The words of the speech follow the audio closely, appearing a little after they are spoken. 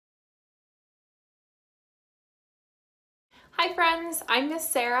Hi friends, I'm Miss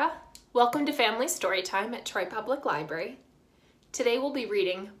Sarah. Welcome to Family Storytime at Troy Public Library. Today we'll be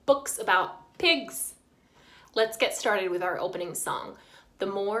reading books about pigs. Let's get started with our opening song, The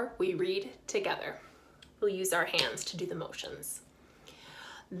More We Read Together. We'll use our hands to do the motions.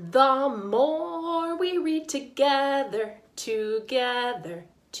 The more we read together, together,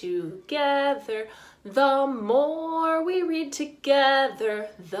 together, the more we read together,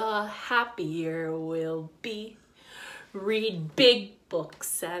 the happier we'll be. Read big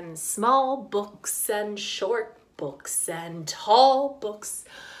books and small books and short books and tall books.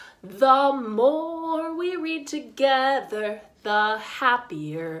 The more we read together, the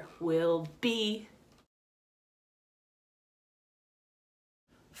happier we'll be.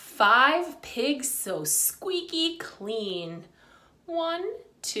 5 pigs so squeaky clean. 1,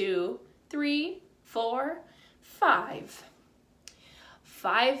 2, 3, 4, 5.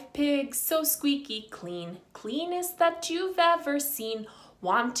 5 pigs so squeaky clean, cleanest that you've ever seen,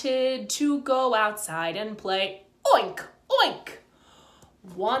 wanted to go outside and play. Oink, oink!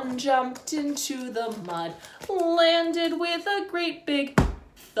 1 jumped into the mud, landed with a great big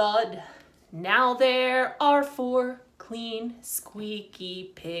thud. Now there are 4 clean,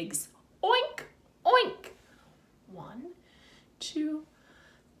 squeaky pigs. Oink, oink! 1, 2,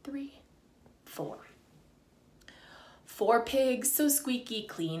 3, 4. 4 pigs so squeaky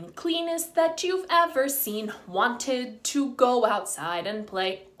clean, cleanest that you've ever seen, wanted to go outside and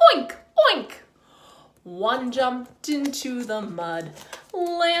play. Oink, oink! 1 jumped into the mud,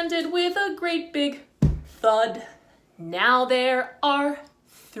 landed with a great big thud. Now there are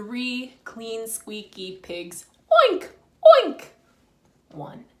 3 clean, squeaky pigs. Oink, oink!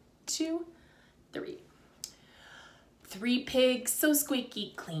 1, 2, 3. 3 pigs so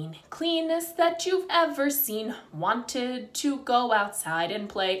squeaky clean, cleanest that you've ever seen, wanted to go outside and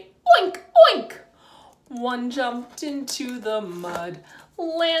play. Oink, oink! 1 jumped into the mud,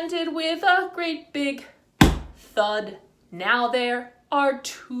 landed with a great big thud. Now there are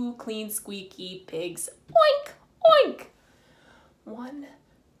 2 clean, squeaky pigs. Oink, oink! 1,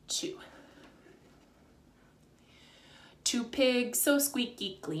 2. 2 pigs so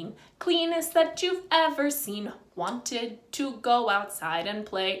squeaky clean, cleanest that you've ever seen, wanted to go outside and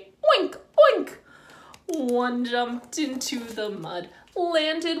play. Oink, oink! 1 jumped into the mud,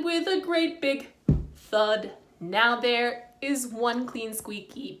 landed with a great big thud. Now there is 1 clean,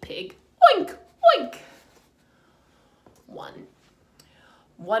 squeaky pig. Oink, oink!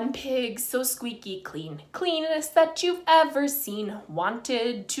 1 pig so squeaky clean, cleanest that you've ever seen,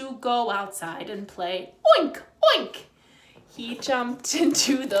 wanted to go outside and play. Oink, oink! He jumped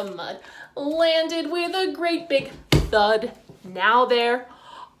into the mud, landed with a great big thud. Now there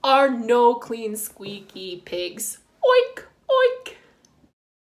are no clean, squeaky pigs. Oink, oink!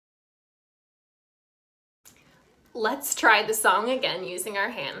 Let's try the song again using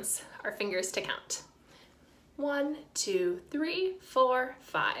our hands, our fingers to count. 1, 2, 3, 4,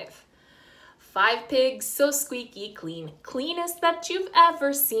 5. 5 pigs so squeaky clean, cleanest that you've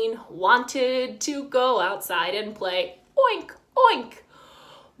ever seen, wanted to go outside and play. Oink, oink!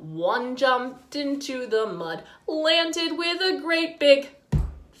 1 jumped into the mud, landed with a great big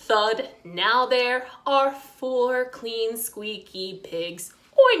thud. Now there are 4 clean, squeaky pigs.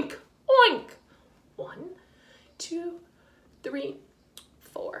 Oink, oink! 1, 2, 3,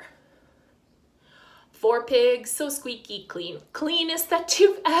 4. 4 pigs so squeaky clean, cleanest that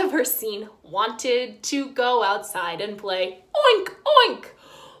you've ever seen, wanted to go outside and play. Oink, oink!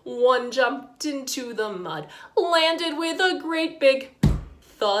 1 jumped into the mud, landed with a great big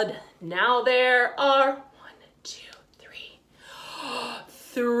thud. Now there are 1, 2, 3,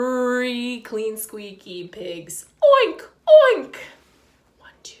 3 clean, squeaky pigs. Oink, oink!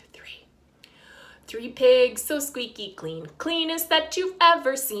 1, 2, 3. 3 pigs so squeaky clean, cleanest that you've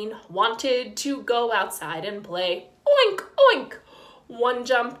ever seen, wanted to go outside and play. Oink, oink! 1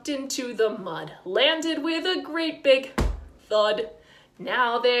 jumped into the mud, landed with a great big thud.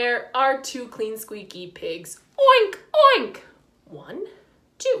 Now there are 2 clean, squeaky pigs. Oink, oink! 1,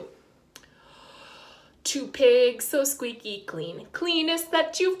 2. 2 pigs so squeaky clean, cleanest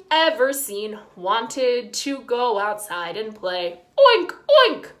that you've ever seen, wanted to go outside and play. Oink,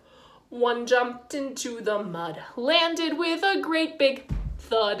 oink! 1 jumped into the mud, landed with a great big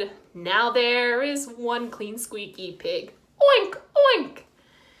thud. Now there is 1 clean, squeaky pig. Oink, oink!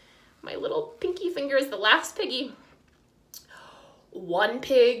 My little pinky finger is the last piggy. 1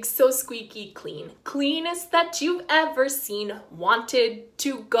 pig so squeaky clean, cleanest that you've ever seen, wanted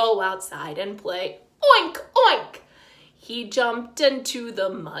to go outside and play. Oink, oink! He jumped into the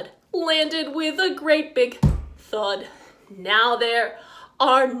mud, landed with a great big thud. Now there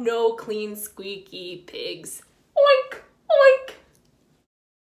are no clean, squeaky pigs. Oink, oink.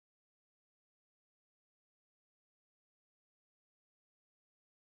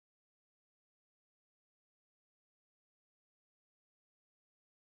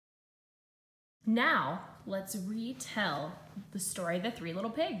 Now, let's retell the story of the Three Little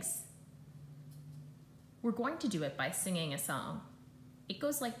Pigs. We're going to do it by singing a song. It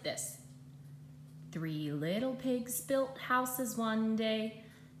goes like this. 3 little pigs built houses one day,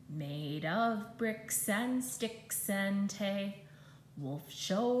 made of bricks and sticks and hay. Wolf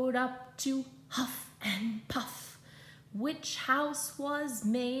showed up to huff and puff. Which house was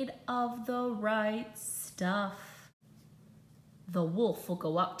made of the right stuff? The wolf will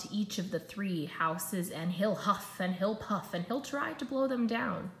go up to each of the 3 houses and he'll huff and he'll puff and he'll try to blow them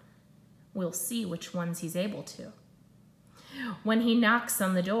down. We'll see which ones he's able to. When he knocks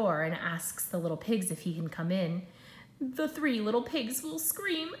on the door and asks the little pigs if he can come in, the 3 little pigs will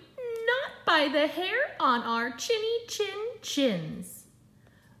scream, "Not by the hair on our chinny chin chins."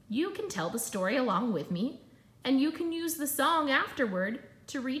 You can tell the story along with me, and you can use the song afterward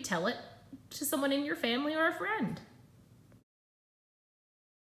to retell it to someone in your family or a friend.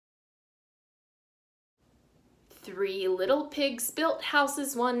 3 little pigs built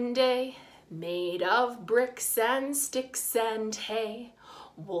houses one day, made of bricks and sticks and hay.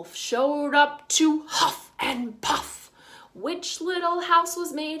 Wolf showed up to huff and puff. Which little house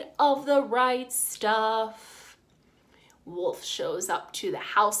was made of the right stuff? Wolf shows up to the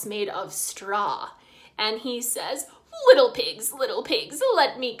house made of straw, and he says, little pigs,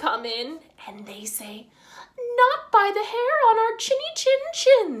 let me come in." And they say, "Not by the hair on our chinny chin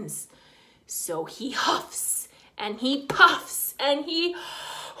chins." So he huffs, and he puffs, and he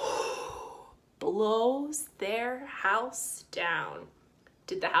blows their house down.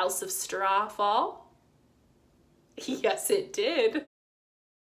 Did the house of straw fall? Yes, it did.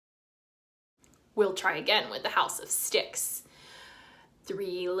 We'll try again with the house of sticks.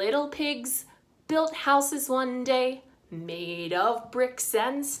 3 little pigs built houses one day, made of bricks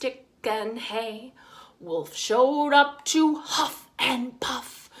and stick and hay. Wolf showed up to huff and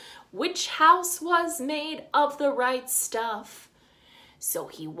puff. Which house was made of the right stuff? So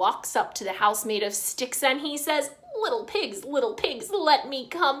he walks up to the house made of sticks and he says, little pigs, let me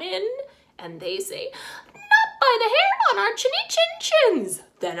come in." And they say, "Not by the hair on our chinny chin chins.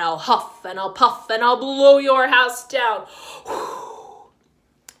 Then I'll huff and I'll puff and I'll blow your house down."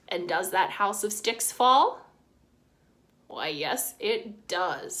 And does that house of sticks fall? Why, yes, it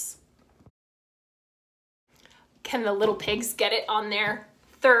does. Can the little pigs get it on their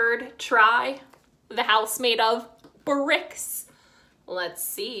 3rd try? The house made of bricks. Let's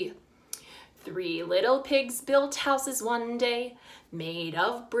see. 3 little pigs built houses one day, made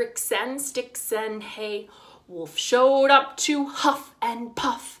of bricks and sticks and hay. Wolf showed up to huff and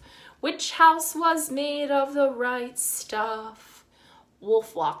puff. Which house was made of the right stuff?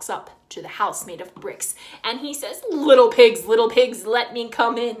 Wolf walks up to the house made of bricks, and he says, little pigs, let me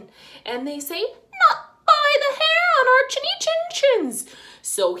come in." And they say, "Not by the hair on our chinny chin chins."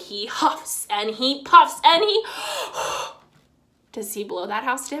 So he huffs, and he puffs, and he... Does he blow that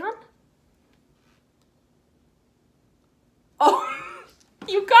house down? Oh,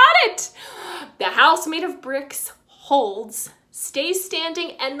 you got it! The house made of bricks holds, stays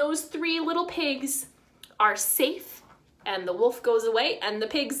standing, and those 3 little pigs are safe, and the wolf goes away, and the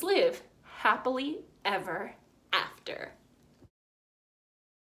pigs live happily ever after.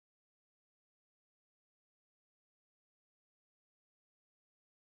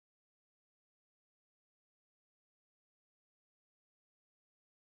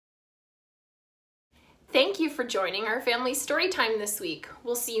 Thank you for joining our family story time this week.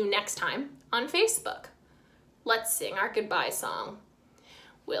 We'll see you next time on Facebook. Let's sing our goodbye song.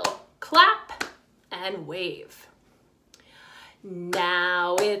 We'll clap and wave.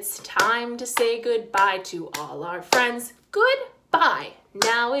 Now it's time to say goodbye to all our friends. Goodbye.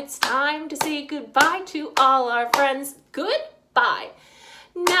 Now it's time to say goodbye to all our friends. Goodbye.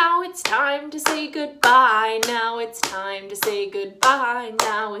 Now it's time to say goodbye. Now it's time to say goodbye.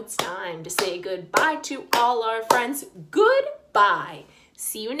 Now it's time to say goodbye to all our friends. Goodbye.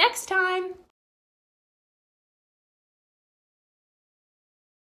 See you next time.